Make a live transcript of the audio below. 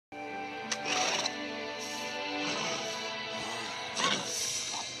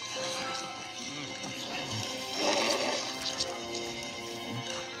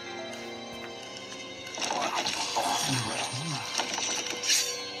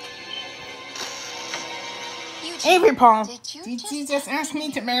Avery Paul, did you just ask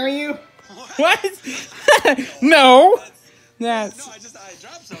me to marry you? What? No. That's. No, I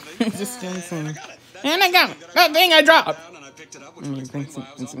dropped something. Just doing And something. I got it. And I got it. That thing I dropped. And I picked it up, which would explain why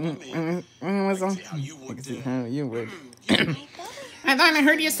I was on me. How you would. How you would. I thought I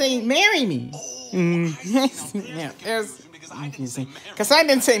heard you say marry me. Yes. Yeah, there's confusing. Because I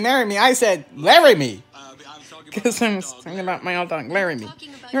didn't say marry me, I said Larry me. Because I was talking about my old dog Laramie.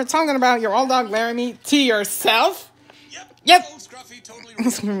 You're talking about your old dog Laramie to yourself? Yep.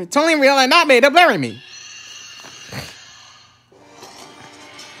 Totally real and not made up Laramie.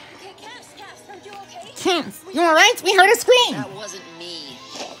 Cass, you alright? We heard a scream. That wasn't me.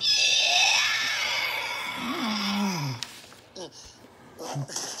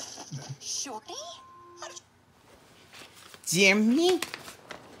 Shorty? Jimmy?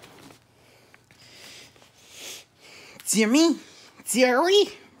 Jerry?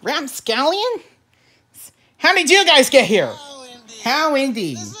 Rapscallion? How did you guys get here? How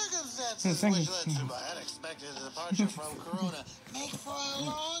indeed? The circumstances which led to my unexpected departure from Corona make for a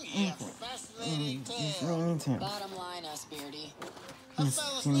long and fascinating tale. Bottom line, us, Beardy. I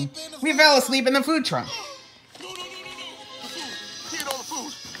fell asleep in the We fell asleep in the food truck. No. He ate all the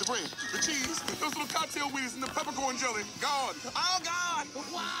food, the bread, the cheese, those little cocktail wheels, and the peppercorn jelly. Gone. All gone.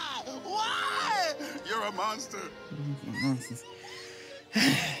 Why? You're a monster. I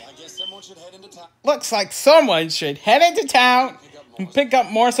guess someone should head into town. Looks like someone should head into town and pick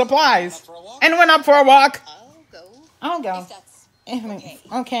up more supplies. And went up for a walk. I'll go. I'll go. If that's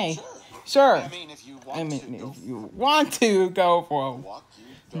Okay. Sure. I mean, if you Want to go for a walk, you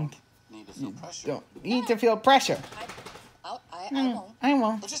don't need to feel pressure. don't need to feel pressure. I won't. I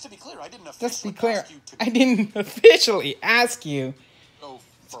won't. But just to be clear, I didn't Just be officially clear, ask you to I didn't officially ask you go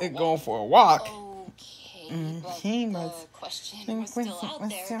for to a go walk. for a walk. Okay, but the question was still out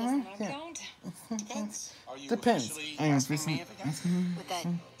there, doesn't it count? Depends. Are you Depends. officially I am asking me if again? Would that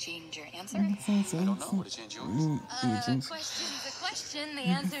change your answer? I don't know. Would it change yours? Question's a question. The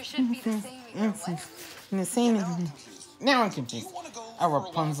answer should be the same either way. The same. Now I'm confused. You want to go A for a walk?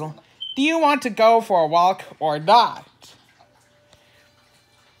 Rapunzel. Do you want to go for a walk or not?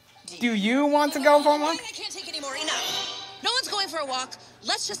 Do you want to go for a walk? I can't take any more. Enough. No one's going for a walk.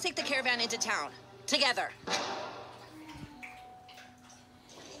 Let's just take the caravan into town. Together.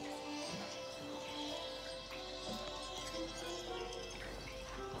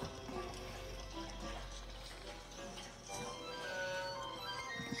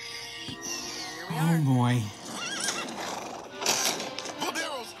 Oh boy.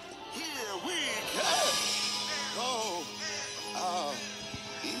 Poderos, here we go.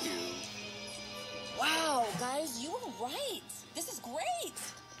 Wow, guys, you were right. This is great.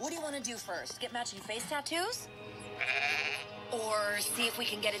 What do you want to do first? Get matching face tattoos? Or see if we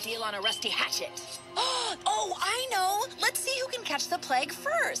can get a deal on a rusty hatchet? Oh, I know. Let's see who can catch the plague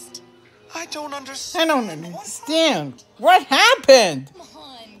first. I don't understand. I don't understand. What happened? Come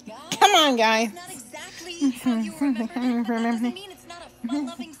on, guys. Come on, guys. It's not exactly how you remembered it, but that doesn't mean it's not a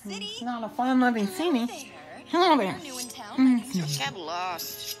fun-loving city. It's not a fun-loving city. Hello Hello there. there. We're new in town. My name's Josie. Get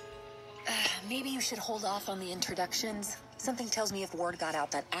lost. Maybe you should hold off on the introductions. Something tells me if word got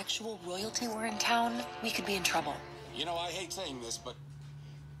out that actual royalty were in town, we could be in trouble. You know, I hate saying this, but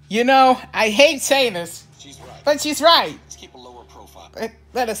You know, I hate saying this, she's right. but she's right. Let's keep a lower profile.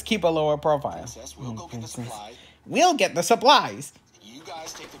 Let us keep a lower profile. Princess, we'll go get the supply. We'll get the supplies. You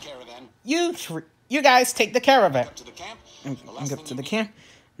guys take the caravan You guys take the caravan. up to the camp. And The last get thing to you the need camp.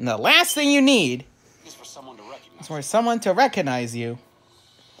 And the last thing you need is for someone to recognize. is for someone to recognize you.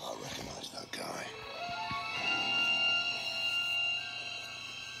 I recognize that guy.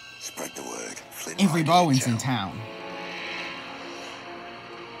 Spread the word. Flint Avery Rider's Bowen's in town. town.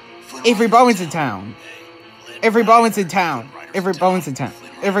 Flint Avery Rider's Bowen's in town. Avery Bowen's in town. Avery Bowen's in town.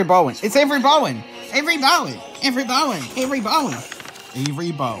 Avery Bowen. It's Avery Bowen. Avery Bowen. Avery Bowen. Avery Bowen.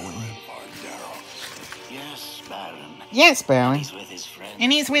 Avery Bowen. Yes, Baron. Yes, Baron. He's with his friend.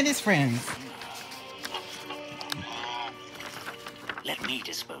 And he's with his friends. Let me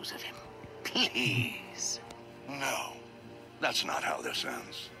dispose of him. Please. No, that's not how this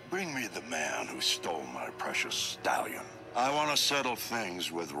ends. Bring me the man who stole my precious stallion. I want to settle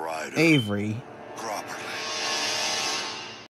things with Ryder Avery. properly.